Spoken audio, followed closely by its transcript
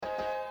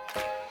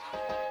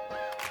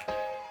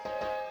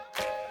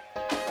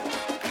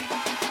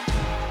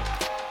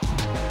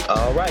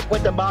All right,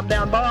 put the bomb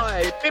down,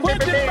 boy. Put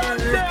the bomb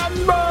down,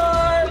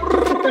 boy.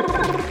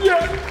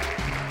 Yes.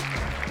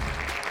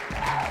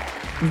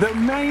 The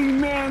main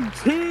man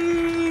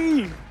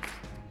T.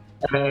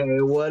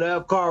 Hey, what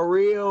up,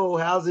 Carrillo?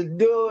 How's it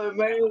doing,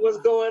 man? What's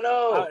going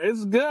on?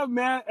 It's good,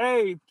 man.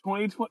 Hey,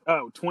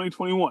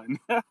 2021.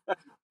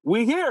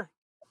 We here.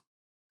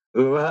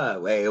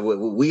 Hey,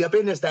 we up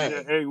in this thing.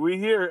 Yeah, hey, we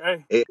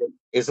here. Hey.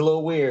 It's a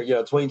little weird,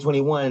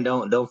 2021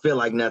 don't feel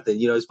like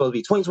nothing. It's supposed to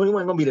be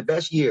 2021 gonna be the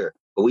best year,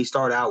 but we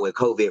start out with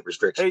COVID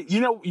restrictions. Hey, you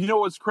know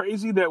what's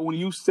crazy? That when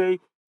you say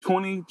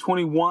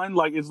 2021,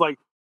 like it's like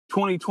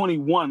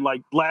 2021,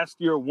 like last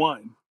year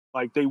won,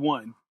 like they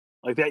won,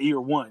 like that year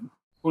won.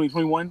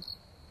 2021.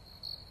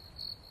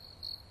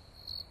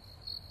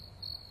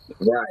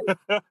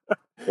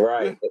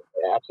 Right.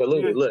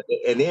 Absolutely. Yeah. Look,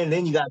 and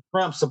then you got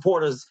Trump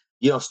supporters,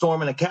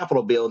 storming the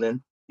Capitol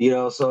building.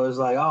 So it's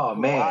like, oh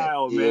man,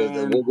 wild,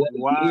 man.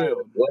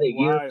 What a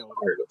year!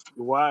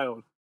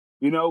 Wild.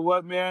 You know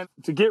what, man?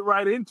 To get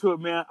right into it,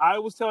 man, I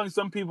was telling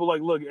some people,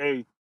 like, look,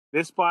 hey,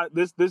 this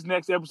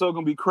next episode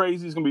gonna be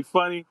crazy. It's gonna be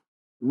funny.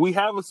 We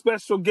have a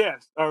special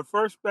guest, our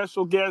first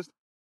special guest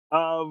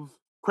of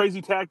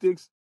Crazy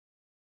Tactics.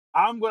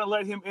 I'm gonna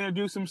let him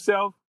introduce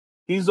himself.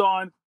 He's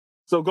on,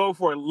 so go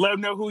for it. Let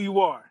him know who you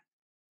are.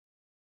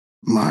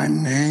 My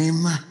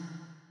name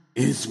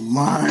is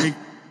Mike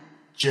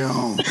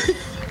Jones.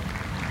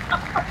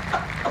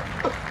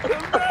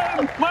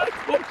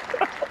 Michael.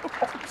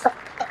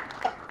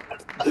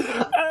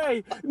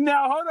 Hey,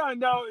 now hold on.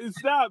 Now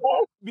stop.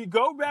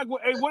 Go back.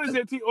 Hey, what is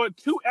it?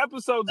 2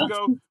 episodes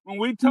ago when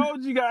we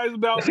told you guys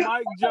about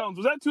Mike Jones.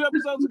 Was that 2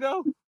 episodes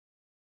ago?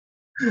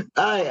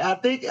 I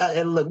think.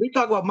 And look, we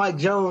talk about Mike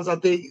Jones. I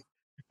think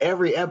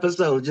every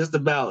episode, just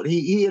about.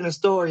 He in a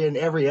story in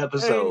every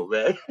episode,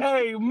 man.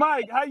 Hey,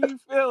 Mike, how you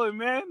feeling,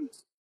 man?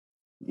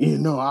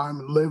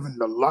 I'm living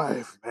the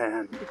life,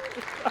 man.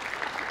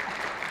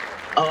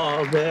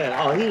 Oh, man.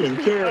 Oh, he in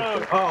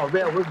character. Oh,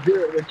 man. What's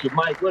good with you,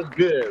 Mike? What's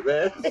good,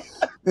 man?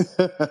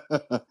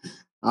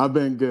 I've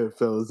been good,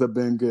 fellas. I've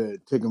been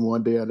good. Taking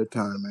one day at a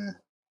time, man.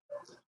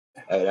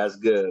 Hey, that's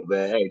good,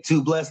 man. Hey,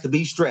 too blessed to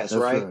be stressed,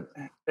 right?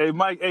 Hey,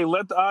 Mike,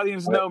 let the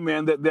audience know,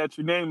 man, that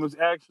your name is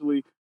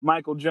actually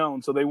Michael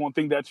Jones, so they won't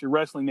think that's your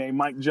wrestling name.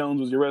 Mike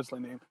Jones was your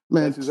wrestling name.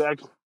 Man,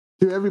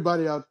 to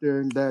everybody out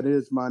there, that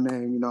is my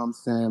name. You know what I'm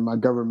saying? My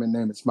government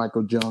name is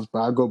Michael Jones, but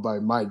I go by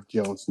Mike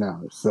Jones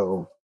now.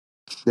 So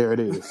there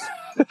it is.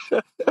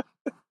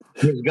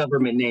 His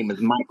government name is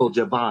Michael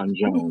Javon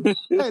Jones.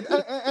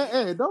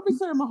 Hey, don't be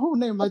saying my whole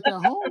name like that,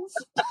 Holmes.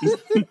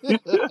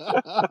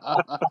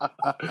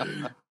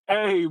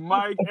 Hey,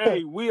 Mike,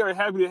 we are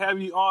happy to have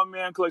you on,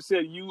 man, because I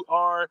said you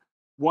are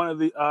one of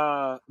the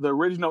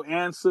original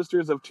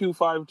ancestors of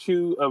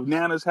 252 of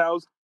Nana's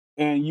House,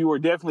 and you are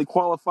definitely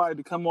qualified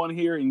to come on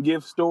here and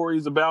give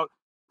stories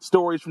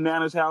from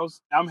Nana's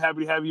House. I'm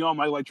happy to have you on,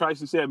 Mike. Like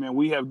Tracy said, man,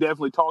 we have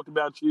definitely talked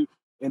about you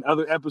in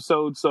other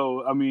episodes.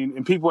 So, I mean,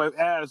 and people have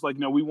asked, like,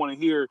 we want to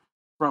hear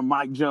from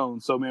Mike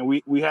Jones. So, man,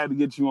 we had to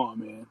get you on,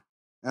 man.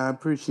 I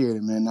appreciate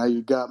it, man. Now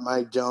you got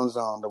Mike Jones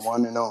on, the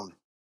one and only.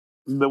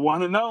 The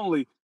one and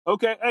only.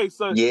 Okay, hey,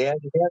 so... Yeah,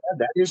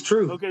 that is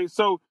true. Okay,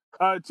 so,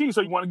 T, so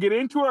you want to get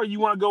into it, or you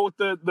want to go with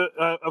the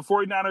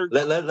 49er?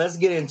 Let's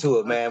get into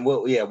it, man.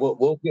 We'll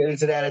get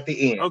into that at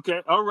the end.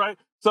 Okay, all right.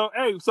 So,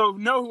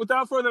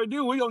 without further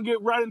ado, we're going to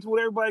get right into what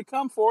everybody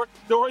come for.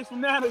 Stories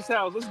from Nana's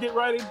House. Let's get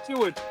right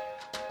into it.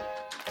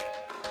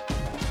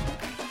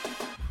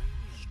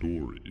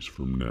 Stories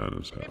from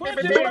Nana's House.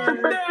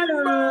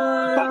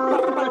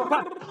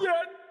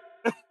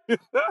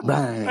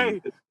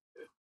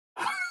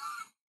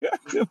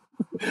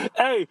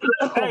 Hey,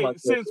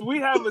 since we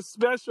have a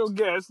special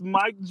guest,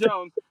 Mike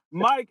Jones.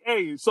 Mike,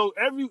 so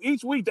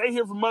each week they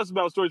hear from us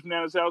about Stories from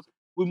Nana's House.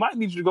 We might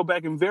need you to go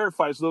back and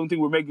verify, so I don't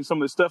think we're making some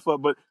of this stuff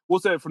up, but we'll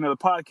save it for another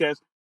podcast.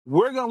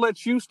 We're going to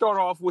let you start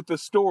off with the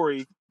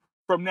story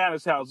from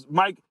Nana's House.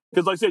 Mike,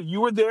 because like I said,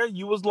 you were there,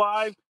 you was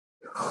live.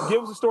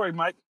 Give us a story,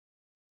 Mike.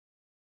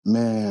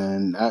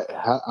 Man, I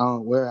don't know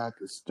where I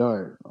could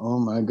start. Oh,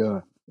 my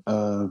God.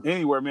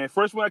 Anywhere, man.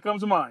 First one that comes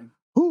to mind.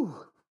 Whew.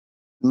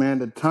 Man,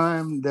 the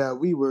time that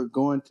we were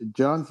going to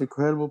John's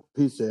Incredible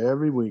Pizza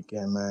every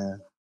weekend,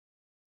 man.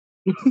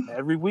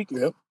 Every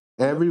weekend? Yep.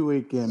 Every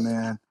weekend,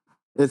 man.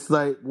 It's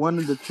like one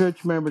of the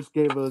church members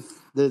gave us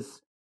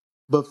this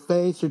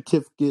buffet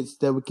certificates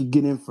that we could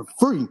get in for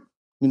free.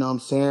 You know what I'm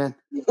saying?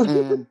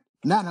 And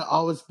not to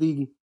always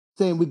be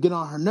saying we get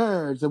on her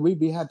nerves and we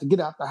have to get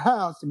out the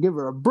house and give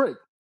her a break.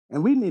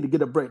 And we need to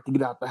get a break to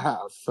get out the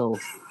house. So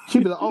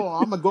she'd be like, oh,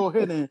 I'm going to go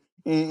ahead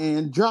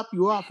and drop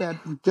you off at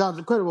John's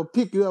Incredible,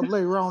 pick you up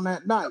later on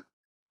that night.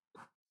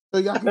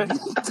 So y'all can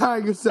tire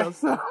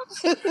yourselves out.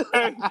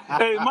 Hey,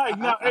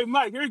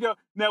 Mike, here you go.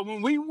 Now,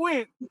 when we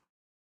went,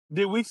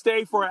 did we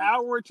stay for an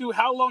hour or two?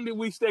 How long did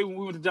we stay when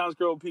we went to John's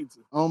Incredible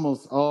Pizza?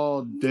 Almost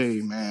all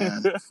day,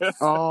 man.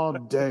 All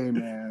day,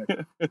 man.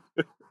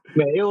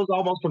 Man, it was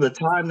almost from the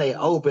time they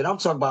opened. I'm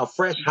talking about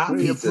fresh hot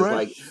pizzas.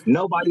 Like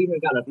nobody even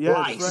got a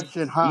slice. Fresh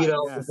and hot.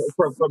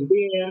 From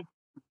then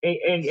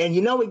And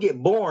you know it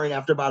get boring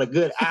after about a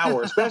good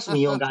hour, especially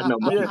when you don't got no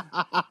money.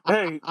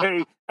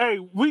 Yeah. Hey,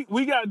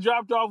 we got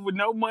dropped off with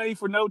no money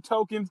for no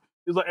tokens.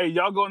 It's like, hey,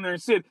 y'all go in there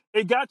and sit.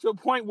 It got to a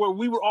point where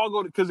we were all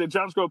going because at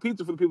John's Grill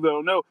Pizza, for the people that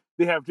don't know,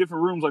 they have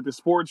different rooms like the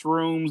sports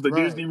rooms, the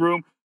Right. Disney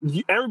room.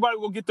 Everybody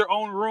will get their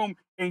own room,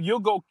 and you'll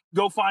go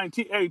find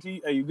Hey,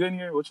 you good in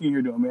here? What you in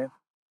here doing, man?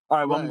 All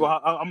right, well,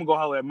 I'm gonna go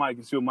holler at Mike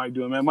and see what Mike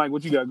doing, man. Mike,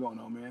 what you got going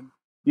on, man?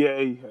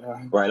 Yeah,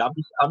 Right. I'm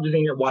just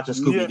in here watching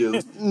Scooby Doo.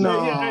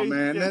 No,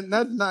 man.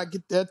 Let's not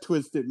get that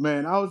twisted,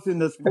 man. I was in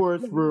the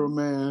sports room,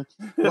 man,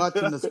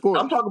 watching the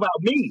sports. I'm talking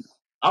about me.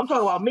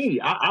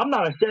 I'm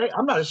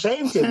not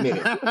ashamed to admit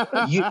it.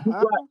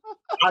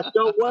 I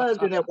sure was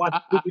in there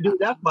watching Scooby Doo.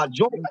 That's my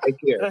joint right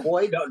there,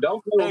 boy.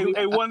 Don't play with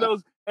me. One of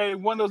those.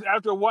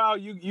 After a while,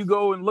 you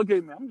go and look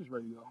at me. I'm just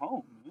ready to go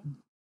home, man.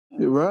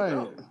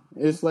 Right.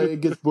 It's like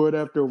it gets bored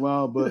after a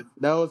while, but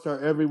that was our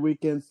every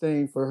weekend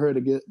thing for her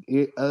to get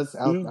us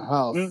out the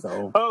house.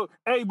 So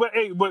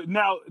but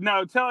now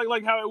tell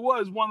like how it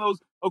was. One of those.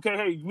 Okay,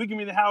 hey, we can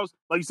be in the house.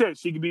 Like you said,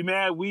 she could be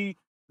mad.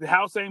 The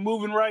house ain't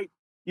moving right.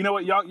 You know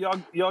what?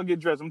 Y'all get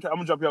dressed. I'm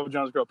gonna drop you off at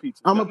John's Grill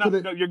Pizza.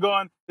 You're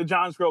going to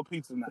John's Grill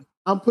Pizza tonight.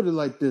 I'll put it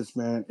like this,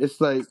 man. It's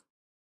like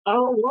I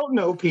don't want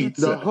no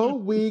pizza. The whole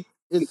week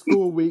is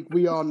school week.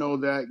 We all know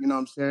that. You know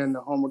what I'm saying?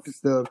 The homework and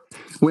stuff.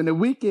 When the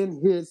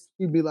weekend hits,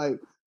 he'd be like,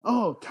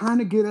 oh, time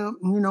to get up,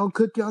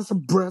 cook y'all some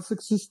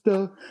breakfast and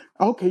stuff.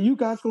 Okay, you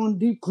guys going to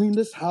deep clean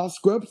this house,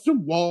 scrub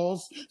some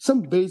walls,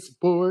 some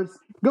baseboards,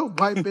 go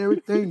wipe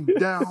everything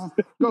down,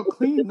 go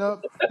clean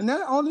up. And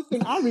that's the only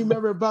thing I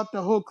remember about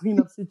the whole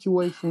cleanup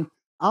situation.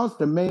 I was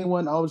the main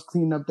one always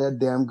cleaning up that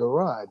damn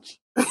garage.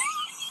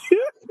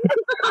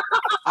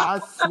 I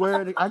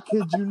swear, I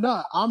kid you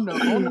not. I'm the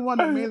only one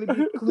that mainly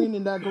be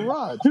cleaning that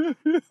garage.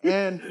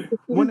 And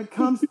when it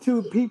comes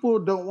to people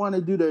who don't want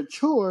to do their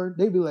chore,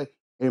 they be like,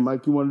 hey,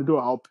 Mike, you want to do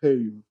it? I'll pay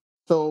you.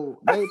 So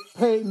they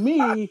pay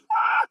me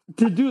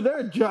to do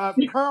their job.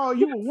 Carl,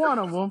 you were one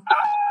of them.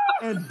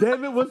 And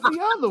David was the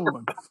other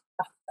one.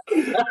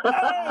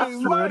 I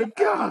swear to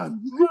God.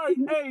 Mike,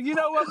 hey, you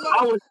know what, Mike?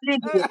 I was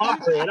sitting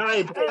offering. I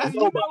ain't paying nobody. You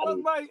know what,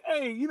 Mike?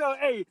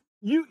 Hey,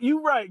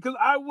 you right, because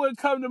I would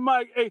come to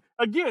Mike. Hey,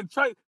 again,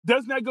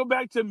 doesn't that go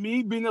back to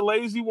me being the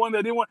lazy one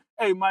that didn't want?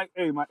 Hey, Mike,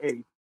 hey,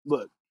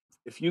 look,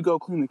 if you go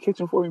clean the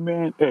kitchen for me,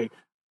 man, hey,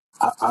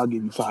 I'll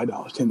give you $5,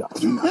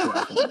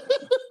 $10.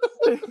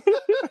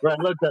 Right,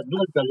 look, the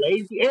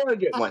lazy,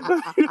 arrogant one.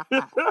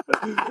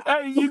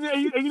 Hey,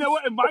 you know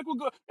what? And Mike will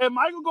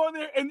go in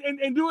there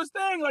and do his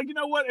thing. Like, you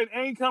know what? And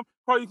ain't come,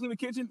 Carl, you clean the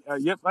kitchen?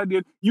 Yep, I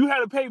did. You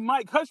had to pay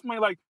Mike hush money.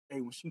 Like, hey,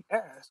 when she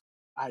asked,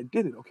 I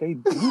did it. Okay,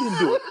 you didn't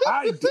do it.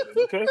 I did it.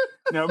 Okay.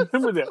 Now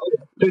remember that.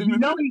 You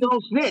know he gonna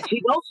snitch.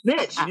 He gonna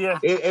snitch. Yeah.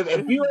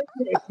 If you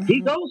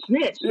he gonna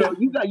snitch. So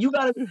you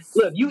gotta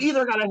look. You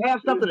either gotta have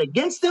something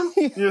against him,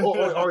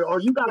 or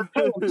you gotta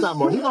pay him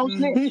something. Or he gonna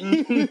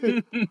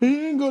snitch.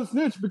 He ain't gonna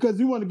snitch because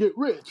he want to get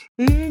rich.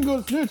 He ain't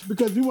gonna snitch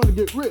because he want to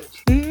get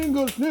rich. He ain't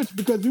gonna snitch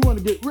because he want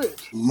to get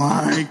rich.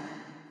 Mike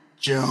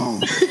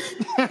Jones.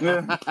 Hey,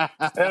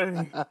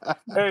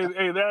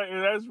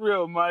 that's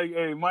real, Mike.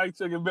 Hey, Mike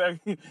took it back.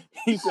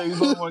 He said he's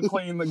the one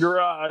cleaning the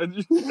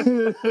garage.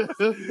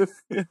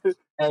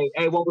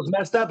 Hey, what was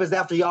messed up is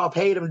after y'all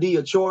paid him to do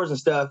your chores and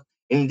stuff,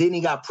 and then he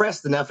got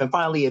pressed enough and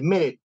finally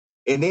admitted,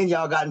 and then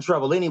y'all got in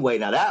trouble anyway.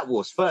 Now that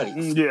was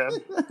funny. Yeah.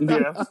 He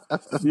got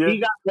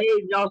paid,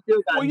 and y'all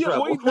still got in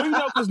trouble.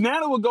 Well, because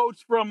Nana would go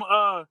from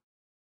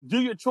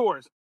do your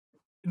chores,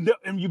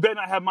 and you better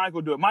not have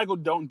Michael do it. Michael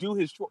don't do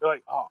his chores.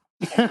 Like, oh.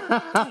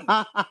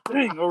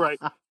 Dang. All right.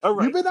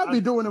 You better not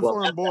be doing it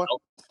for him, boy.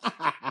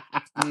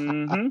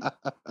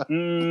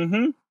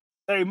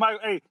 Hey, Mike.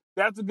 Hey,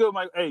 that's a good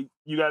Mike. Hey,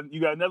 you got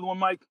another one,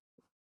 Mike?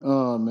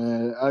 Oh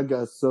man, I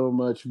got so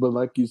much, but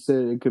like you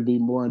said, it could be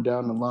more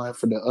down the line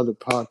for the other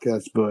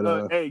podcasts.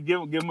 But hey,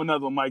 give him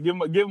another one, Mike. Give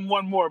him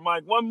one more,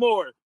 Mike. One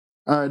more.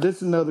 All right, this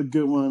is another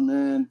good one,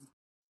 man.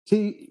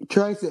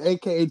 Tracy,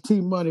 aka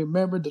T Money.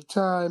 Remember the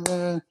time,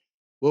 man,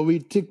 where we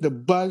took the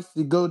bus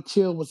to go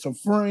chill with some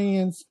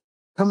friends,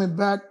 coming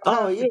back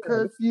past the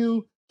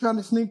curfew, trying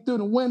to sneak through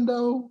the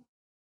window.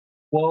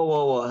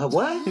 Whoa!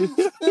 What?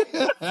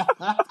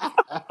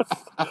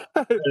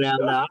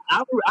 Now,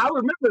 I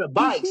remember the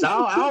bikes.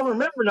 I don't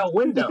remember no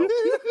window.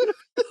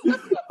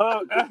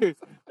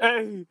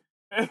 Hey.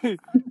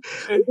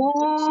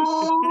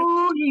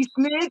 Ooh, he's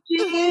snitching.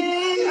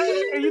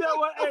 Hey, you know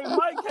what? Hey,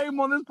 Mike came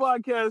on this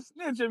podcast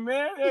snitching,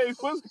 man. Hey,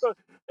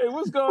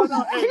 what's going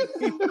on?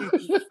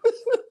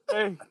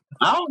 Hey.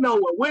 I don't know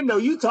what window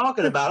you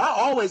talking about. I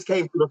always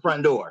came through the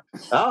front door.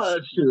 Oh,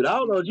 shoot. I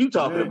don't know what you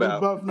talking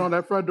about. Both know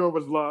that front door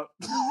was locked.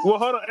 Well,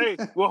 hold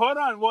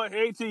on. Well,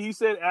 he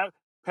said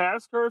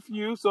past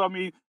curfew. So, I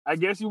mean, I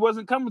guess he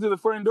wasn't coming to the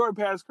front door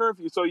past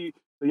curfew. So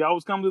y'all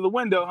was coming to the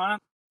window, huh?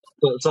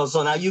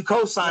 So now you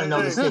co-signing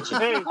on the snitching.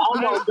 Hey, I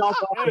don't know what y'all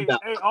talking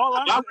about. all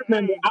I'm I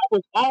remember saying, I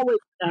was always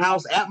in the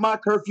house at my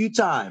curfew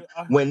time.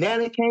 When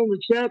Nana came to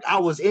check, I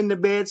was in the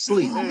bed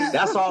sleep.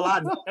 That's all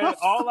I know. Hey,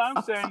 all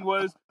I'm saying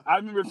was I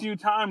remember a few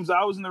times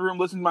I was in the room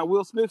listening to my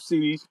Will Smith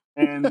CD,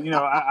 and you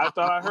know I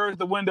thought I heard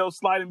the window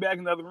sliding back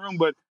in the other room,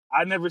 but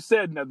I never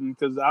said nothing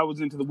because I was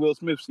into the Will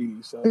Smith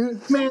CD. So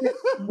Man,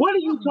 what are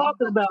you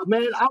talking about,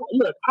 man?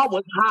 Look, I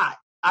was hot.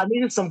 I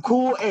needed some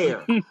cool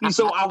air,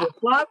 so I would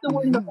slide the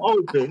window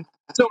open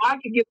so I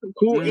could get some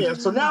cool air.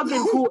 So now I'm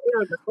getting cool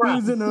air in the He front.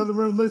 was in the other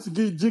room. Let's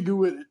get jiggy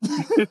with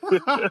it.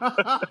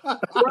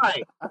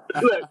 Right.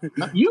 Look,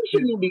 you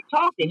shouldn't even be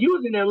talking. You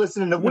was in there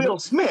listening to Will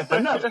Smith.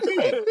 Enough said.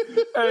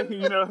 Hey,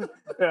 you know,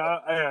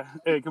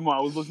 hey, come on.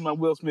 I was listening to my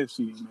Will Smith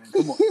CD, man.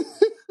 Come on.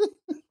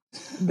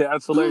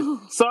 That's hilarious.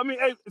 So, I mean,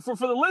 hey, for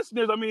the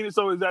listeners, I mean,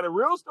 so is that a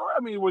real story?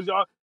 I mean, was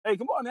y'all, hey,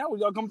 come on now,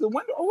 was y'all come to the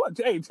window or what?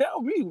 Hey,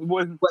 tell me.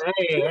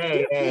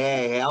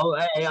 Hey,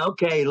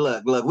 okay,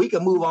 look, we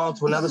can move on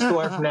to another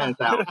story from Nana's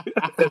house.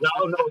 Because I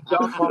don't know what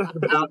y'all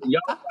talking about.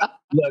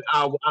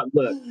 Y'all,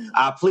 look,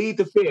 I plead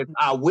the fifth.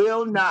 I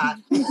will not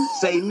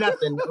say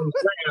nothing on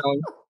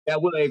ground that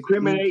will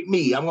incriminate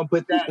me. I'm going to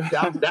put that's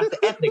the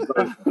ethnic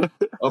version.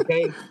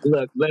 Okay,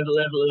 look, let's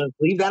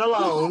leave that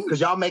alone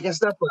because y'all making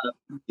stuff up.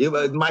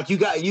 Mike, you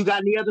got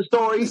any other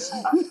stories?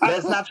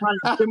 Let's not try to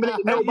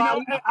incriminate nobody.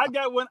 You know, hey,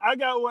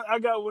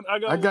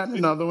 I got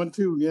another one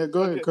too. Yeah,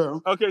 go ahead,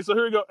 Carl. Okay, so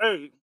here we go.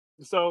 Hey,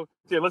 so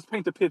yeah, let's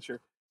paint the picture.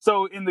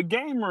 So in the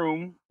game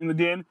room, in the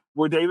den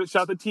where David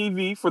shot the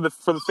TV for the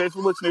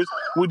faithful listeners,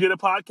 we did a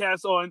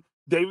podcast on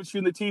David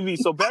shooting the TV.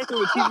 So back where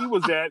the TV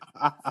was at,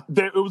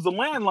 it was a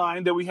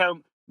landline that we had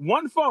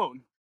one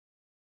phone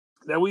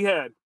that we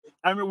had.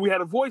 I remember we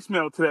had a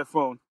voicemail to that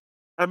phone.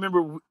 I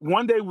remember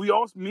one day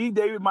me,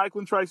 David, Michael,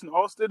 and Tyson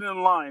all stood in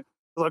a line. I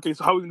was like, okay,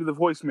 so how are we gonna do the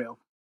voicemail?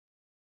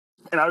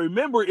 And I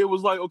remember it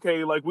was like,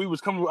 okay, like we was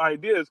coming with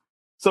ideas.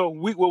 So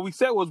what we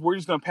said was we're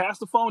just gonna pass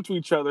the phone to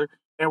each other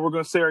and we're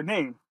gonna say our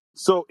name.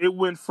 So it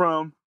went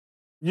from,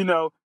 you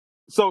know,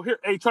 so here,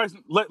 hey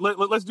Tyson,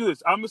 let's do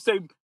this. I'm gonna say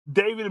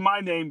David and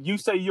my name, you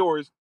say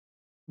yours.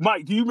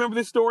 Mike, do you remember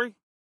this story?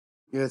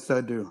 Yes,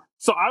 I do.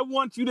 So I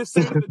want you to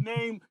say the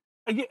name.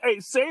 Hey,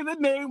 say the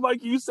name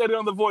like you said it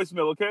on the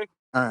voicemail, okay?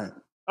 All right.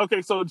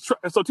 Okay, so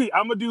T,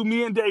 I'm gonna do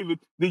me and David.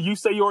 Then you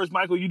say yours,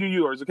 Michael. You do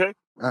yours, okay?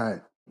 All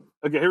right.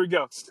 Okay, here we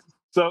go.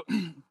 So,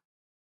 hey,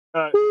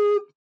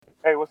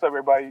 what's up,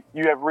 everybody?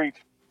 You have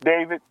reached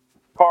David,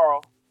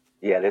 Carl.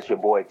 Yeah, that's your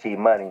boy T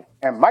Money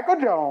and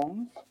Michael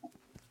Jones.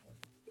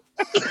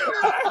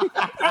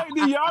 Hey,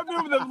 do y'all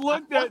remember the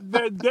look that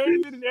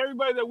David and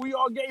everybody that we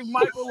all gave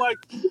Michael? Like,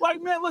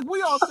 man, look,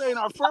 we all saying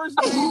our first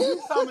name.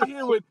 You coming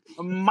here with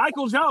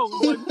Michael Jones?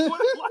 Like,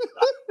 what?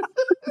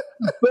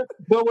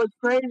 But what's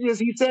crazy is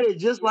he said it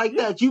just like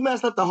that. You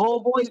messed up the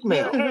whole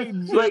voicemail.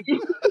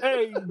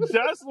 Hey,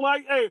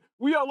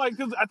 we all like,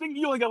 because I think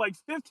you only got like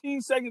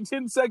 15 seconds,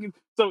 10 seconds.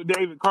 So,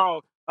 David,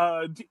 Carl,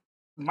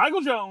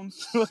 Michael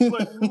Jones,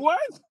 like what?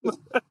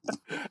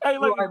 Hey,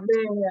 like.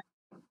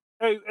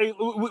 Hey,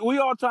 we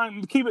all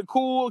trying to keep it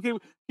cool, get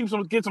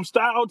some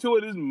style to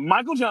it. Is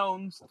Michael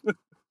Jones?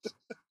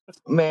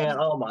 Man,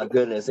 oh my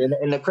goodness!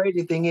 And the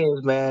crazy thing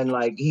is, man,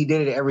 like he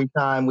did it every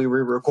time we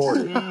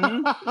re-recorded.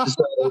 Mm-hmm.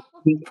 So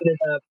he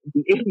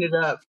ended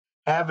up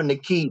having to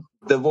keep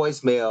the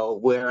voicemail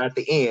where at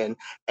the end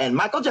and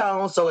Michael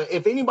Jones. So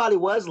if anybody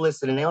was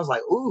listening, they was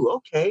like, "Ooh,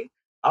 okay,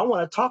 I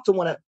want to talk to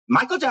one of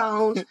Michael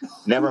Jones."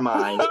 Never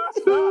mind.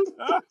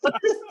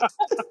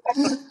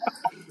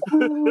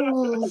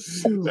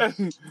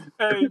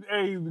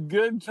 hey,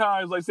 good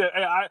times. Like I said,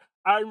 hey,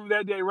 I remember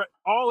that day, right,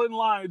 all in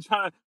line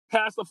trying to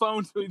pass the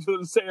phone to each other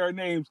to say our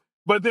names.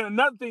 But then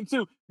another thing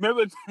too,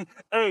 remember,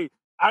 hey,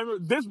 I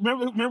remember this.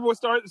 Remember what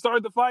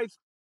started the fights?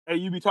 Hey,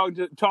 you be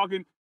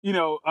talking. You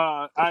know,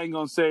 I ain't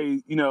gonna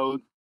say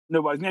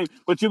nobody's name,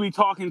 but you be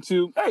talking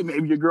to, hey,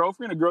 maybe your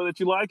girlfriend, a girl that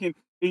you like, and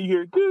you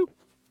hear, dude.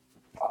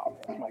 Oh, man,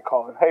 somebody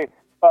calling. Hey,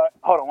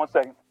 hold on 1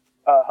 second.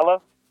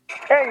 Hello?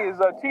 Hey, is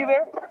T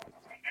there?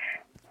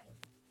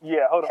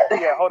 Yeah, hold on.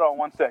 Yeah, hold on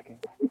 1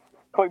 second.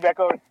 Click back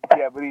over.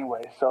 Yeah, but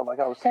anyway, so like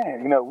I was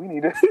saying, we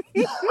need to.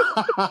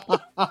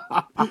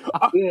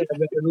 Yeah,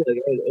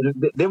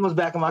 look, them was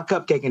back in my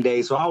cupcaking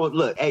days. So I was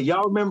look. Hey,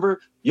 y'all remember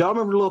the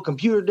little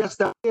computer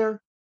desktop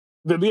there?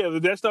 The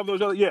desktop that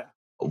was other. Yeah.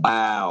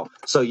 Wow.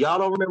 So y'all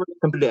don't remember the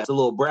computer desk, the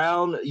little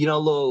brown,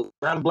 little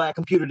brown and black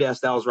computer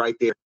desk that was right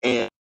there,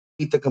 and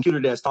the computer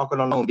desk talking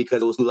on phone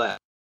because it was too loud.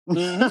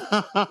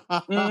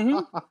 Mm-hmm. Mm-hmm.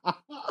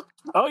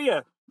 Oh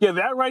yeah,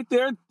 that right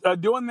there,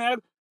 doing that,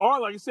 or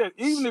like I said,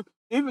 even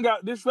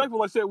got disrespectful.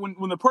 Like I said,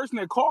 when the person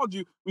that called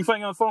you, we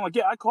find on the phone, like,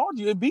 yeah, I called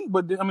you, it beat,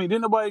 but I mean,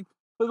 didn't nobody?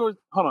 Hold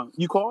on,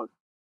 you called?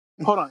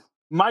 Hold on,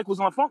 Mike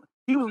was on the phone.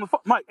 He was on the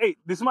phone. Mike, hey,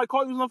 did somebody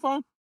call you? He was on the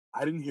phone?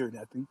 I didn't hear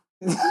nothing.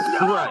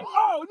 Right.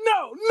 Oh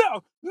no.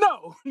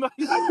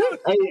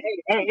 Hey,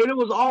 and it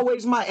was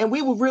always and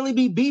we would really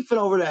be beefing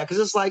over that because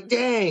it's like,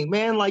 dang,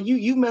 man, like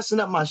you messing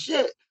up my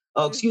shit.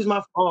 Oh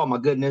my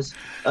goodness.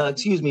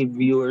 Excuse me,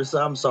 viewers.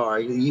 I'm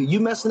sorry. You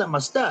messing up my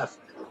stuff.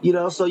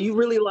 So you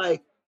really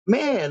like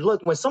man,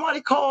 look, when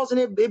somebody calls and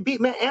it beep,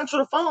 man, answer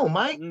the phone,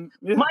 Mike.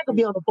 Yeah. Mike will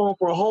be on the phone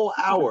for a whole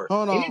hour.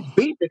 Hold and on. it's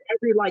beeping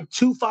every like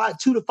 2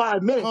 to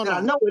 5 minutes, Hold and I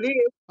on. know it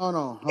is. Hold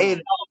on.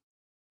 And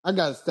I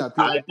gotta stop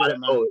you right there,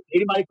 man.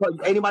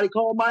 anybody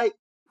call Mike?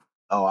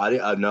 Oh, I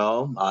didn't.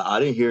 No, I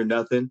didn't hear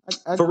nothing.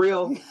 For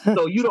real.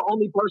 So you the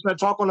only person that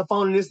talk on the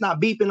phone and it's not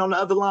beeping on the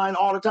other line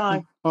all the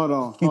time? Hold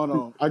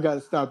on. I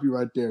gotta stop you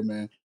right there,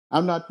 man.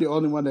 I'm not the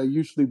only one that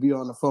usually be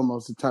on the phone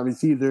most of the time.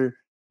 It's either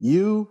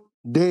you,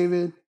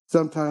 David,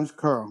 sometimes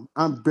Carl.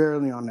 I'm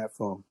barely on that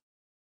phone.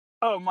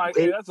 Oh, Mike,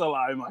 hey, that's a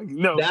lie, Mike.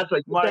 No, that's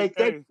like Mike.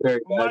 Hey,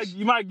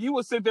 Mike, you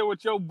would sit there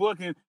with your book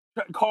and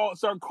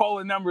start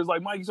calling numbers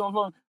like Mike. You on the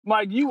phone,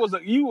 Mike. You were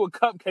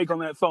cupcake on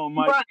that phone,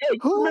 Mike. Right. Hey,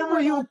 remember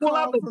you would pull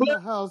out the book.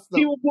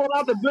 He would pull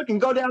out the book and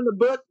go down the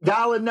book,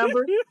 dial a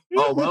number.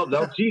 Oh well,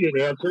 no, she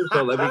didn't answer,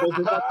 so let me go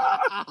to that.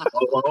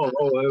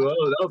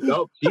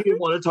 No, she didn't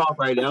want to talk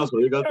right now, so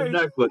we go to the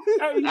next one.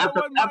 Hey,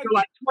 after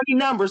like 20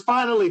 numbers,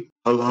 finally,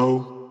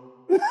 hello.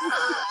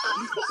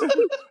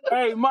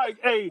 Hey, Mike.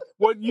 Hey,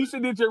 what you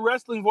said did your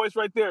wrestling voice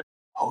right there.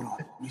 Hold on,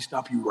 let me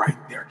stop you right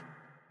there.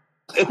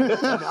 Hey,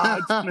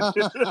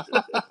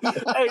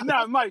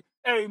 Mike.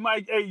 Hey,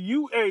 Mike.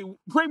 Hey,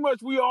 pretty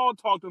much we all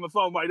talked on the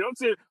phone, Mike. Don't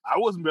say I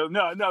wasn't.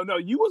 No.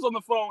 You was on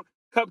the phone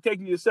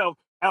cupcaking yourself.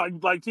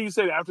 Like T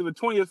said, after the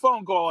 20th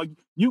phone call, like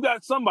you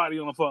got somebody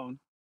on the phone.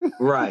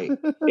 Right.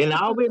 And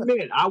I'll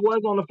admit, I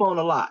was on the phone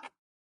a lot,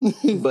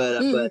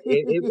 but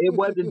it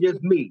wasn't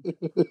just me.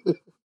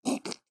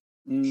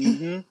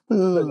 Mm-hmm.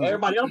 Look,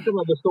 everybody else can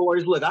love the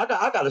stories. Look, I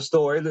got a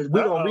story. We're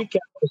gonna recap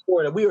the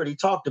story that we already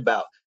talked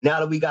about. Now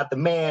that we got the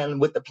man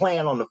with the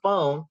plan on the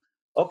phone.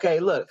 Okay,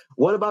 look,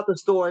 what about the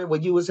story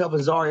when you was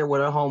helping Zaria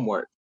with her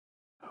homework?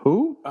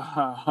 Who? When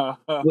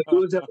you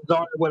was helping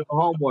Zaria with her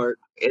homework,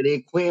 and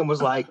then Quinn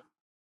was like,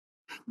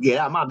 "Get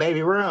out my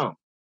baby room."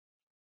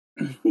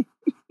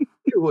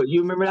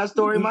 You remember that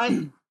story,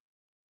 Mike?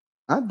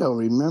 I don't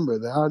remember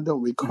that. I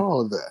don't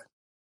recall that.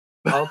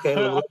 Okay.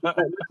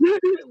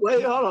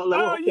 Wait, hold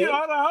on. Okay.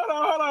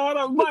 Hold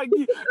on, Mike.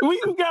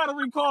 You gotta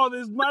recall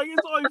this, Mike.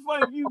 It's only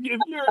funny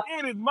if you're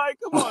in it, Mike.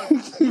 Come on,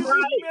 you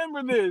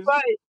remember this?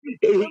 Right.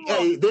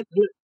 Hey, this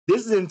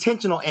is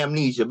intentional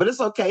amnesia, but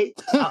it's okay.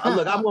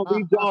 Look, I'm gonna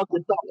read y'all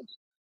the thoughts.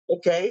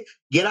 Okay,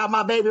 get out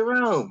my baby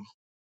room.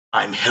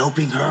 I'm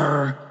helping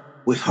her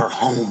with her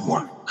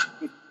homework.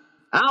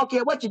 I don't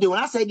care what you're doing.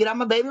 I say get out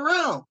my baby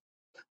room.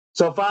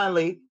 So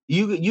finally,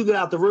 you get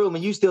out the room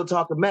and you still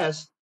talk a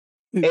mess.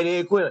 And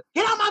then Quinn,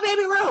 get out my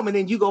baby room. And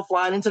then you go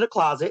flying into the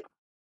closet,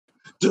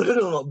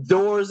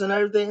 doors and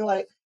everything.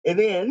 And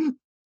then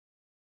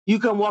you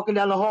come walking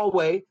down the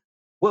hallway.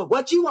 Well,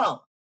 what you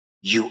want?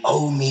 You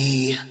owe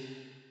me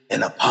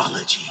an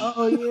apology.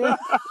 Oh, yeah.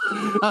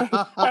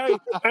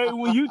 hey,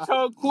 when you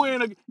told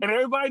Quinn, and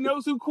everybody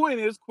knows who Quinn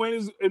is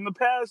in the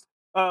past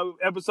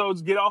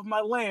episodes, Get Off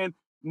My Land.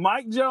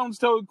 Mike Jones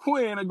told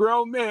Quinn, a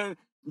grown man,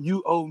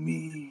 you owe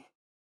me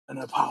an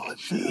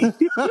apology.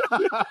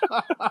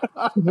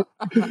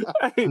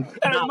 Hey,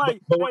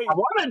 Mike. What I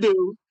want to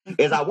do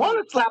is I want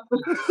to slap.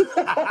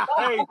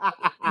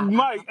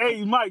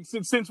 Mike.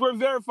 Since we're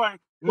verifying,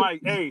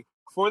 Mike. Hey,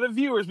 for the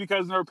viewers,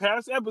 because in our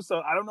past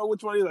episode, I don't know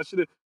which one it is. I should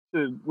have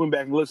went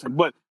back and listened.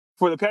 But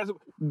for the past,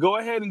 go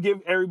ahead and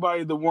give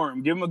everybody the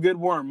worm. Give him a good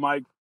worm,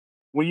 Mike.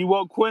 When you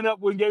woke Quinn up,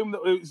 when gave him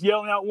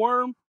yelling out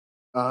worm.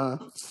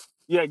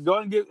 Yeah, go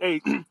ahead and give.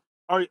 Hey.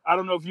 All right, I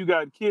don't know if you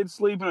got kids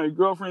sleeping or your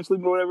girlfriend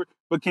sleeping or whatever,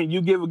 but can you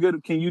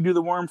do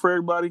the worm for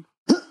everybody?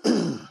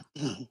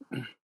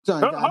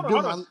 Sorry,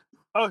 hold on.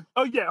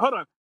 Oh yeah, hold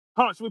on.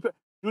 Do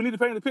we need to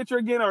paint the picture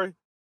again, or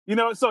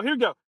so here we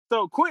go.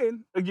 So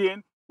Quinn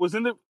again was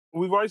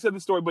we've already said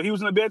the story, but he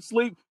was in the bed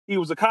sleep. He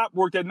was a cop,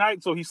 worked at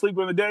night, so he sleep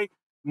during the day.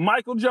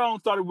 Michael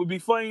Jones thought it would be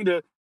funny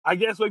to, I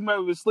guess, wake him out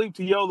of his sleep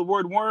to yell the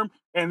word worm,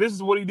 and this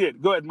is what he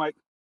did. Go ahead, Mike.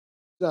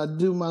 So I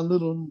do my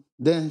little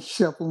dance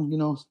shuffle,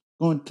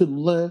 going to the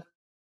left,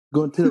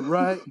 going to the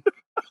right,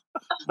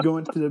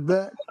 going to the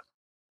back,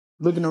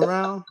 looking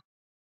around.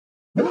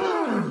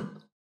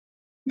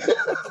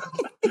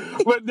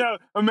 But now,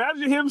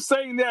 imagine him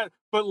saying that,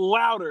 but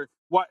louder,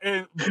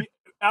 and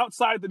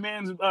outside the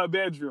man's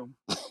bedroom.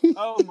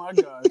 Oh my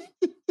gosh!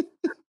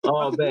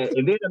 Oh man!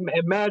 And then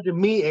imagine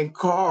me and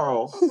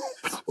Carl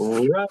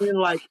running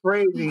like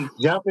crazy,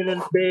 jumping in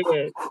the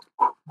bed,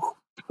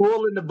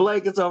 pulling the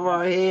blankets over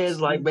our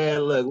heads. Like, man,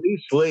 look, we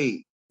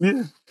sleep.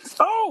 Yeah.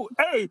 Oh,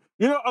 hey,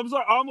 I'm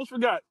sorry, I almost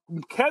forgot.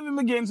 Kevin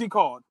McGinsey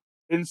called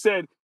and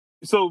said,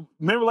 so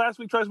remember last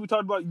week, Trace, we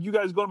talked about you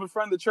guys going up in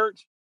front of the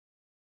church?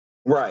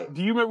 Right.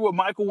 Do you remember what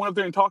Michael went up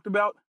there and talked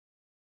about?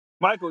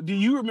 Michael, do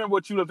you remember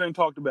what you went up there and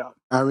talked about?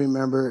 I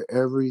remember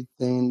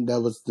everything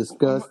that was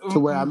discussed to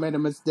where I made a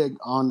mistake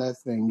on that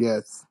thing,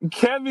 yes.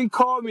 Kevin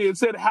called me and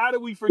said, how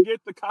did we forget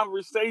the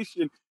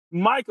conversation?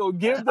 Michael,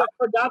 I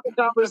forgot the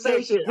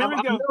conversation. Here we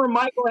go. I remember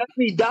Michael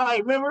actually died.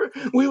 Remember?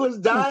 We was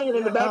dying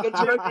in the back of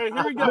church. Hey,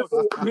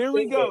 here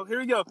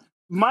we go.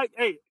 Mike,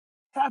 hey,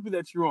 happy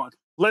that you're on.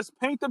 Let's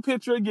paint the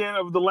picture again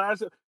of the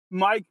last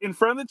Mike in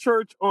front of the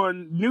church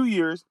on New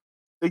Year's.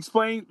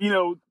 Explain,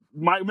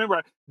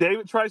 remember,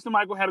 David Trice and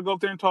Michael had to go up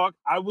there and talk.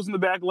 I was in the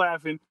back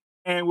laughing.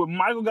 And when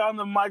Michael got on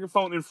the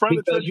microphone in front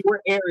of the church, you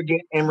were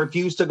arrogant and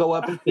refused to go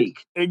up and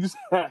speak.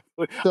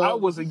 Exactly. So- I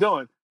wasn't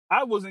going.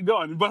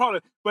 But hold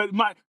on.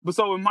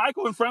 So when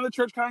Michael in front of the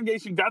church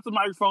congregation got the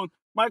microphone,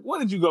 Mike, what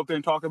did you go up there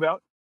and talk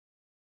about?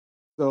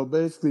 So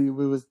basically,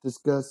 we was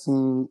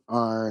discussing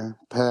our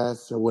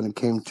past or when it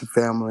came to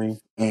family.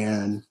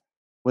 And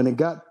when it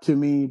got to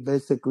me,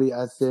 basically,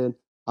 I said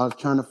I was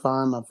trying to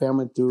find my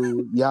family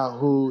through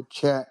Yahoo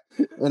chat.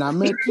 And I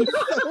meant to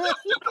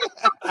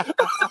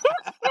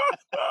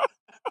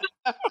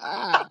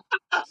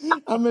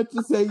I meant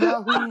to say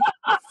Yahoo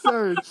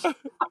search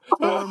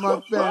for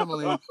my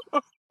family.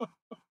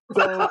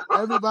 So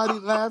everybody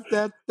laughed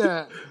at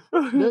that.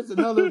 There's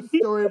another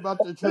story about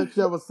the church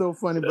that was so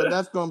funny, but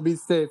that's going to be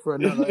saved for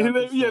another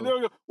episode. Yeah, there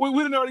we go. We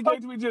didn't already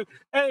get to each other.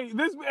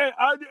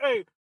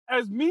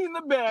 As me in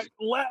the back,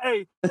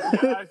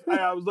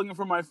 I was looking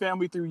for my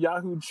family through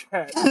Yahoo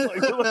chat.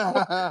 Like, what?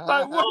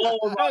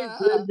 Oh my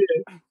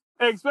goodness.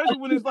 Especially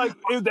when it's like,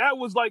 if that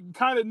was like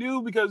kind of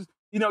new because,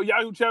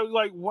 Yahoo chat was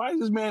like, why is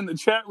this man in the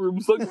chat room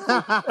looking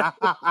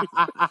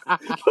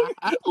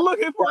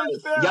for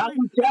his family?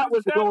 Yahoo chat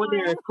was to go in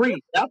there and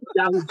creep. That's what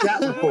Yahoo chat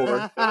was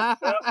for.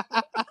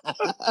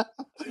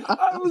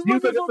 I was You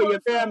looking for your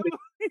family.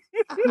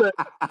 Look,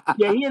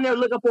 yeah, he in there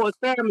looking for his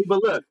family,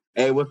 but look,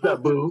 hey, what's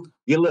up, boo?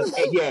 You look,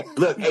 hey, yeah,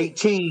 look,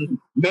 18,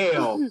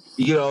 male. I'm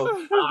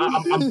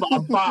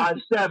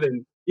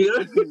 5'7".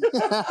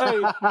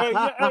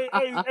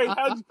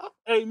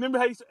 Remember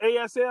how you said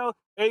ASL,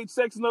 age,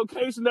 sex, and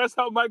location? That's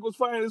how Mike was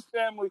finding his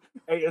family.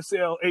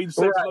 ASL, age,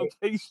 sex,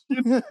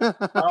 location.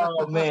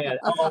 Oh man,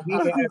 he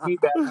had me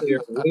back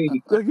there.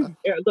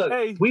 Look,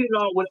 we didn't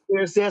all went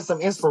there, said some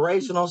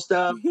inspirational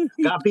stuff,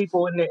 got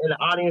people in the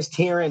audience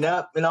tearing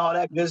up and all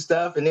that good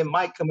stuff, and then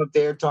Mike come up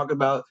there talking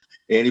about,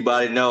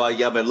 anybody know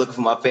y'all been looking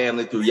for my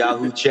family through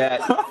Yahoo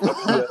chat?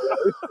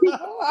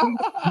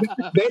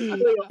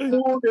 Basically a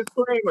full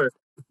disclaimer.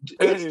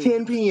 It's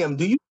 10 p.m.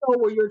 Do you know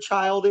where your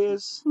child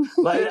is?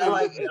 Oh my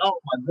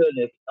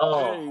goodness.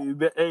 Oh.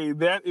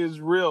 That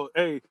is real.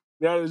 That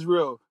is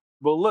real.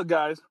 But look,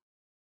 guys,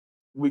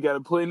 we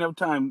got plenty of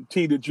time.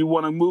 T, did you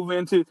want to move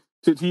into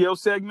your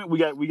segment? We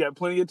got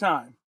plenty of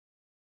time.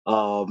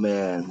 Oh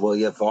man. Well,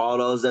 yeah, for all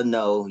those that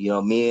know,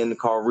 me and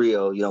Carl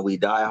Rio, we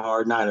die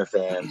hard Niner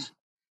fans.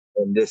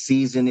 And the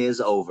season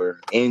is over.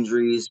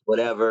 Injuries,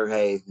 whatever.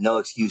 Hey, no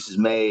excuses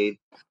made.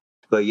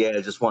 But yeah,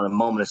 just want a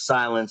moment of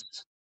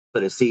silence for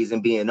the season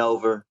being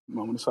over.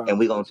 And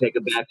we're going to take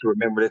it back to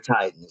remember the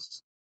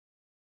Titans.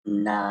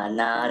 Na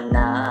na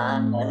na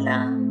na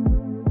na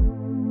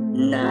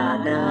na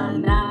na na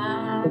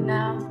na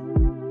na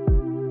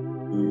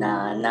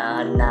na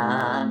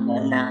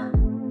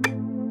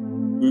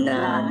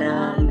na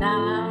na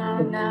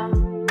na na.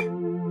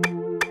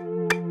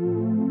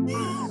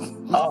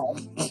 Oh,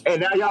 and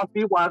now y'all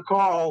see why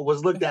Carl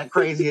was looked at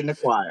crazy in the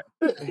choir.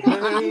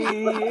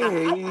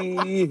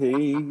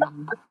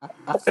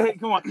 Hey,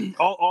 come on.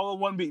 All in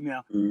one beat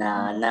now.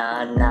 Na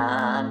na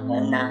na na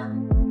na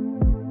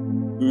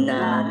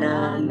na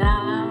na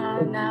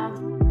na na.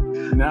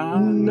 No.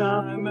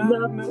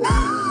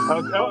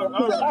 Okay, all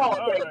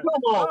right.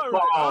 Come on,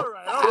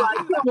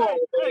 come on,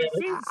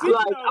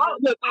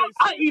 man.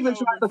 I even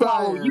tried to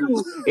follow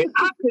you, and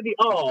I couldn't.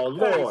 Oh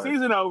Lord,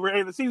 season over.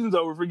 Hey, the season's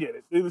over. Forget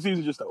it. The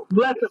season's just over.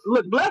 Bless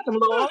him,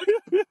 Lord.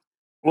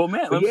 Well,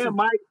 man. Yeah,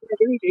 Mike.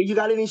 You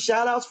got any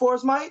shout outs for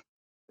us, Mike?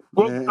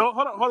 Well,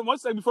 hold on 1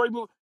 second before you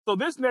move. So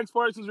this next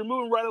part, since we're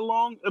moving right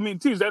along, I mean,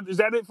 T, is that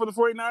it for the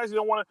 49ers? You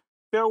don't want to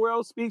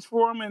farewell speech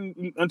for them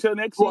and until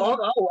next season?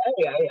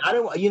 Hey, I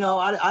don't,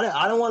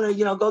 I don't want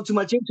to, go too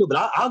much into it,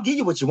 but I'll give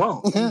you what you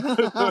want. I'm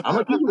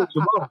gonna give you what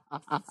you want.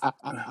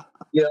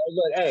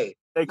 Look, hey,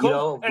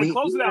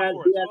 close it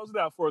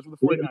out for us with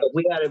the 49ers.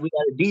 We had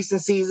a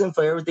decent season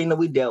for everything that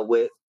we dealt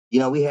with.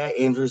 We had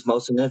injuries,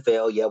 most in the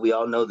NFL. Yeah, we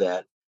all know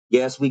that.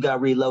 Yes, we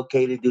got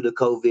relocated due to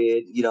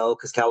COVID,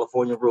 because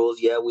California rules.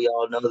 Yeah, we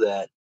all know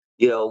that.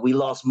 We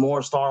lost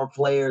more star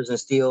players and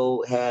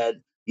still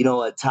had,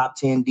 a top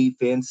 10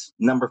 defense,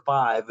 number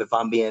 5, if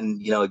I'm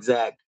being,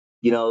 exact.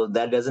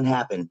 That doesn't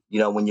happen,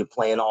 when you're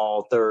playing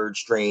all third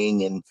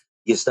string and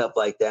stuff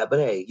like that. But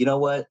hey, you know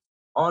what?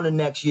 On the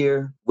next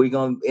year, we're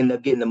going to end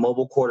up getting a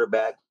mobile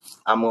quarterback.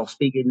 I'm going to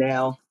speak it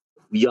now.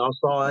 Y'all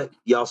saw it.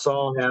 Y'all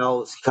saw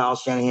how Kyle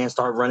Shanahan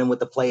started running with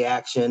the play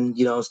action,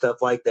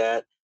 stuff like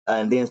that.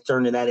 And then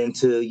turning that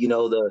into,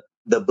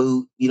 the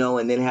boot,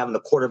 and then having the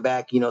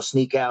quarterback,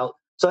 sneak out.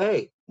 So,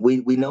 hey,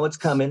 we know it's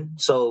coming.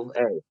 So,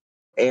 hey,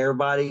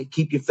 everybody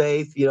keep your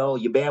faith.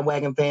 Your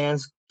bandwagon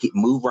fans,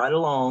 move right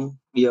along.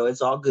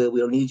 It's all good. We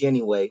don't need you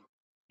anyway.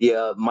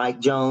 Yeah, Mike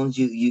Jones,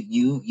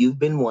 you've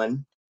been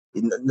one.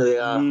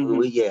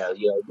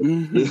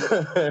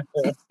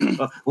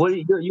 What are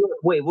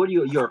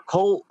you? You're a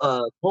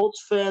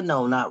Colts fan?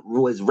 No, not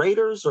was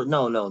Raiders or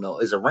no.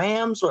 Is it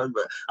Rams or?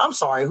 I'm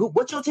sorry.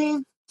 What's your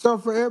team? So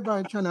for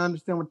everybody trying to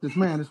understand what this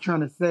man is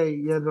trying to say,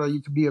 I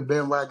used to be a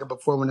bandwagon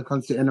before when it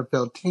comes to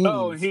NFL teams.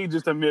 Oh, he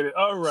just admitted.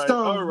 All right,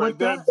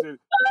 that's it.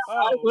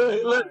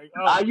 Look,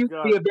 I used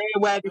to be a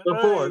bandwagon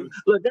before. Hey,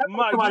 Look, that's Mike,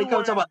 what somebody you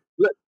comes talking weren't. about.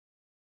 Look,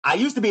 I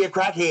used to be a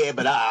crackhead,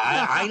 but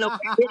I ain't no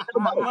crackhead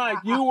no more. Mike,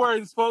 you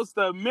weren't supposed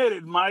to admit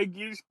it, Mike.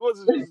 You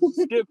supposed to just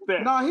skip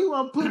that. No, he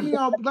won't put me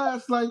on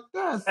blast like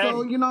that. So, Hey,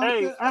 you know what I'm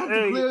hey, saying? I have to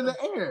hey, clear the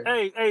air.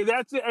 hey,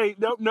 that's it. Hey,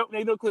 nope,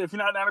 ain't no clear. If you're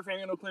not a Niner fan,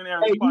 ain't no clear air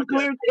on Hey, this you podcast.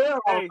 cleared the air,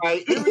 all Hey,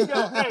 right. here we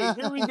go. Hey,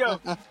 here we go.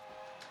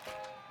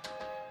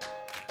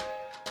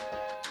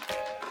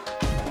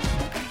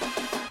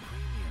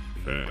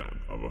 Fan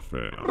of a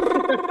fan.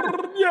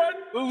 Yeah,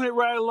 moving it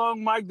right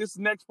along, Mike. This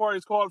next part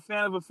is called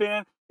Fan of a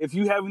Fan. If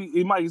you have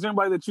any, Mike, is there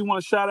anybody that you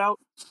want to shout out?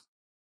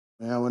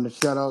 Man, I want to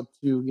shout out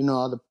to,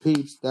 all the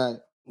peeps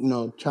that,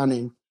 trying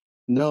to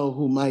know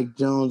who Mike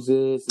Jones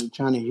is and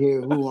trying to hear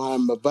who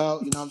I'm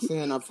about. You know what I'm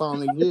saying? I'm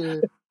finally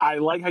here. I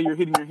like how you're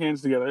hitting your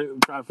hands together. I'm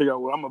trying to figure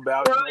out what I'm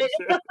about.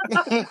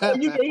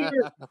 You can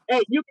hear,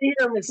 you can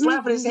hear him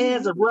slapping his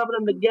hands and rubbing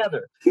them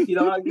together. You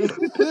know,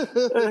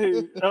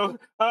 Hey,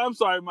 I'm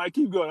sorry, Mike.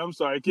 Keep going. I'm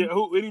sorry.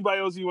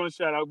 Anybody else you want to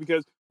shout out,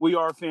 because we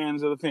are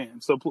fans of the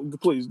fans. So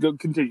please go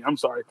continue. I'm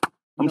sorry.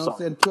 You know what I'm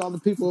saying? To all the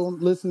people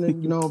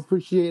listening,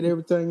 appreciate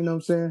everything, you know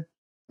what I'm saying?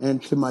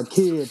 And to my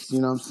kids, you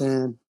know what I'm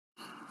saying?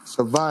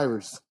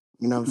 Survivors,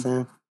 you know what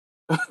I'm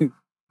saying?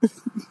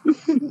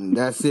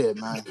 That's it,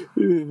 man.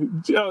 Hey,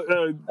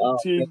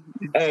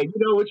 you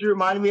know what you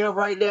reminded me of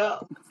right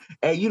now?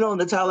 Hey, you know in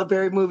the Tyler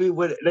Perry movie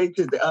when they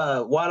said,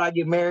 "Why'd I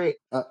get married?"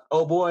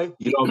 Oh boy,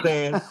 you know what I'm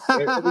saying?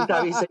 Every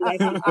time he say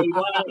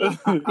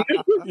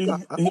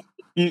that,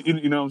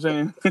 you know what I'm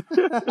saying?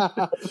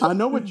 I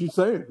know what you're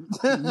saying.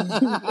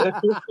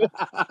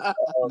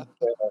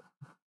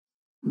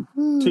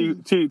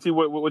 T,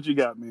 what you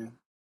got, man?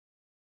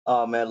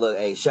 Oh man, look,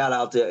 hey, shout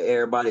out to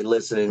everybody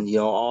listening,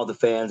 all the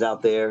fans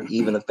out there,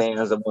 even the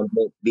fans that want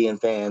to being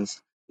fans,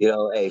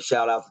 hey,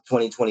 shout out to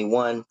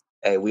 2021.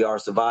 Hey, we are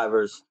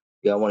survivors.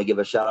 I want to give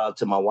a shout out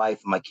to my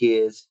wife and my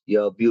kids,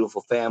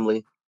 beautiful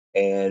family.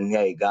 And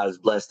hey, God has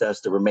blessed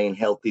us to remain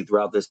healthy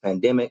throughout this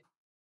pandemic.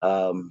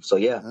 So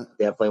yeah,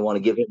 definitely want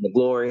to give him the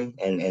glory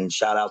and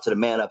shout out to the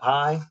man up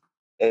high.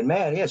 And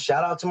man, yeah,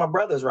 shout out to my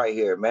brothers right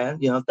here, man.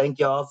 Thank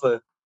y'all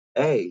for,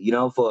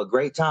 for a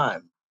great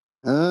time.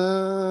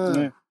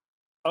 Yeah.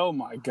 Oh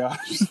my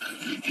gosh.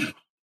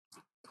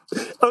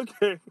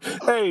 Okay.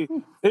 Hey,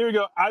 here we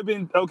go.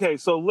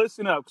 So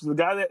listen up, because the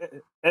guy that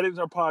edits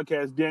our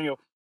podcast, Daniel,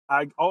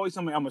 I always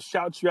tell me I'm going to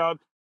shout you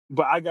out,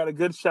 but I got a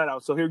good shout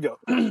out. So here we go.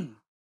 Have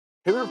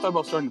you ever thought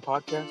about starting a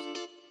podcast?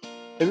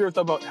 Have you ever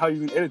thought about how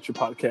you can edit your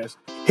podcast?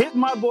 Hit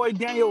my boy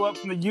Daniel up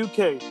from the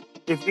UK.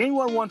 If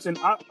anyone wants an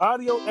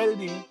audio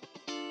editing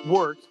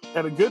work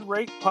at a good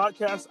rate,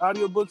 podcasts,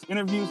 audiobooks,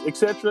 interviews,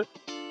 etc.,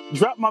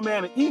 drop my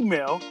man an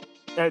email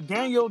at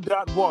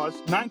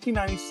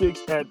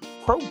daniel.walsh1996 at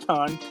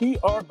proton,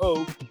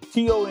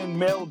 PROTON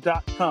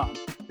mail.com.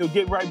 He'll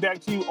get right back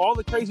to you. All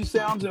the crazy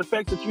sounds and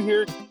effects that you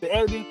hear, the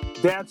editing,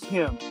 that's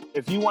him.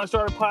 If you want to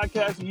start a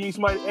podcast and you need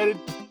somebody to edit,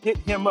 hit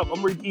him up.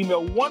 I'm going to read the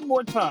email one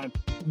more time.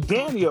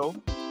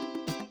 Daniel.walsh,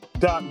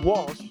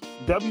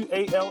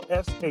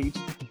 WALSH,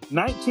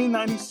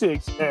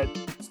 1996 at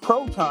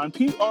proton,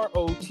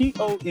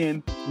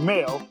 PROTON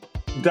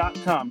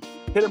mail.com.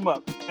 Hit him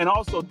up. And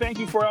also, thank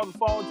you for all the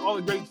follows, all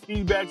the great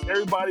feedbacks,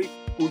 everybody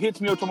who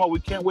hits me up talking about we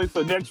can't wait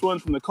for the next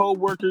ones, from the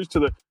co-workers to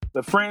the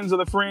friends of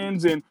the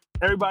friends, and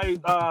everybody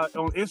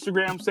on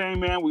Instagram saying,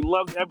 man, we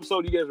love the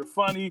episode. You guys are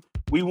funny.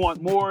 We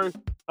want more.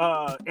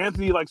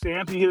 Anthony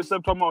hit us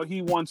up talking about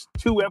he wants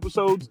 2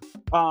 episodes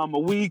a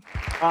week.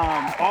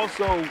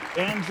 Also,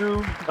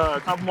 Andrew,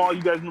 come from all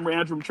you guys remember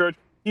Andrew from church.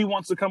 He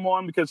wants to come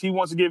on because he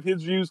wants to give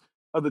his views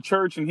of the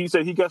church, and he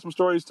said he got some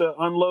stories to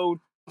unload.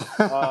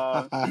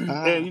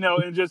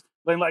 And just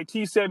like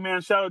T said, man,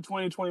 shout out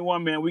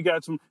 2021, man. We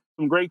got some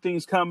great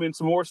things coming,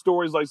 some more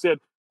stories. Like I said,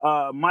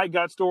 Mike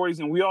got stories,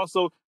 and we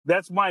also,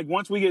 that's Mike.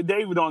 Once we get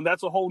David on,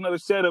 that's a whole nother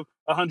set of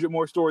 100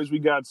 more stories we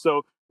got.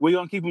 So we're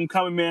gonna keep them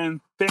coming,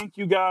 man. Thank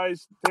you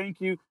guys.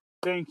 Thank you.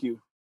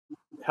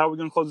 How are we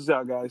gonna close this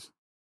out, guys?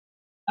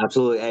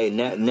 Absolutely. Hey,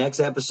 next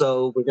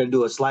episode we're gonna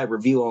do a slight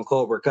review on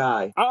Cobra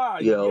Kai.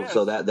 Yes.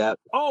 So that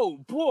oh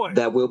boy,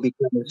 that will be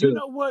coming soon. You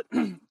know what?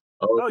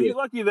 Oh, you're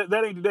lucky that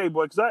ain't today,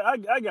 boy. Because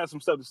I got some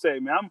stuff to say,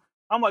 man.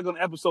 I'm like on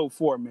episode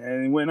 4,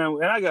 man,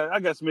 and I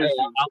got some issues.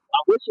 I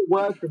wish it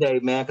was today,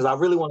 man, because I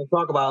really want to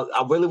talk about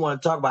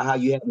how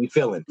you had me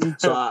feeling.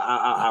 So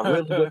I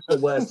really wish it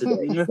was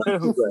today. I believe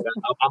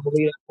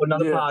that for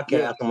another podcast.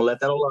 Yeah. I'm gonna let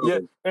that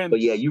alone. Yeah.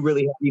 But yeah, you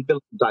really had me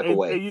feeling some type of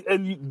way.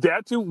 And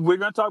that too, we're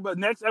gonna talk about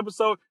next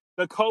episode,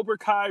 the Cobra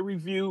Kai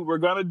review. We're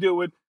gonna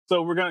do it.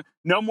 So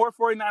no more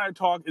 49er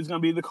talk. It's gonna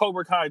be the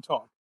Cobra Kai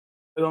talk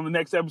on the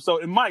next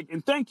episode. And Mike,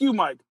 and thank you,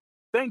 Mike.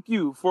 Thank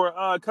you for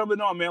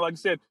coming on, man. Like I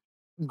said,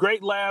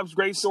 great laughs,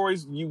 great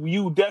stories.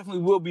 You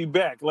definitely will be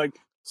back. Like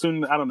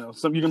soon, I don't know.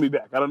 You're gonna be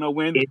back. I don't know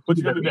when, but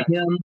you're gonna be back.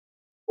 Him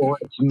or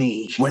it's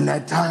me. When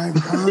that time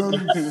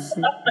comes,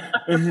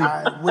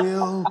 I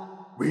will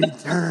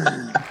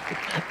return.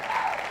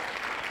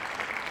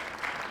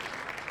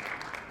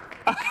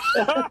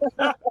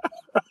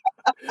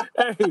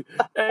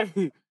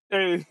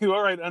 Hey,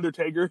 all right,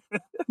 Undertaker.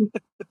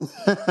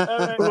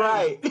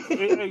 Right.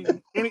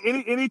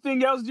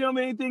 Anything else,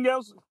 gentlemen? Anything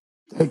else?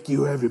 Thank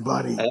you,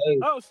 everybody. Hey,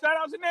 Oh, shout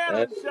out to Nana.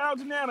 Hey. Shout out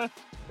to Nana.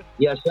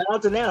 yeah, shout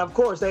out to Nana, of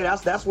course. Hey,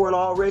 that's where it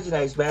all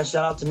originates, man.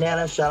 Shout out to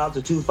Nana. Shout out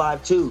to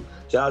 252.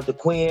 Shout out to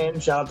Quinn.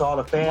 Shout out to all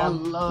the fam.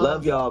 One love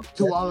Love y'all.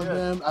 to all of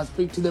them. I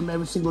speak to them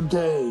every single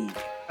day.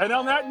 And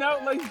on that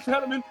note, ladies and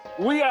gentlemen,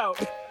 we out.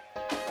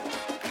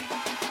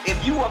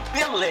 If you are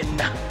feeling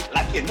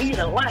like you need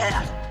a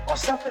laugh or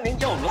something in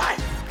your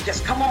life,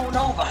 just come on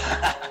over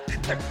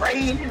to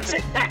Brains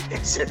and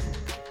Tactics.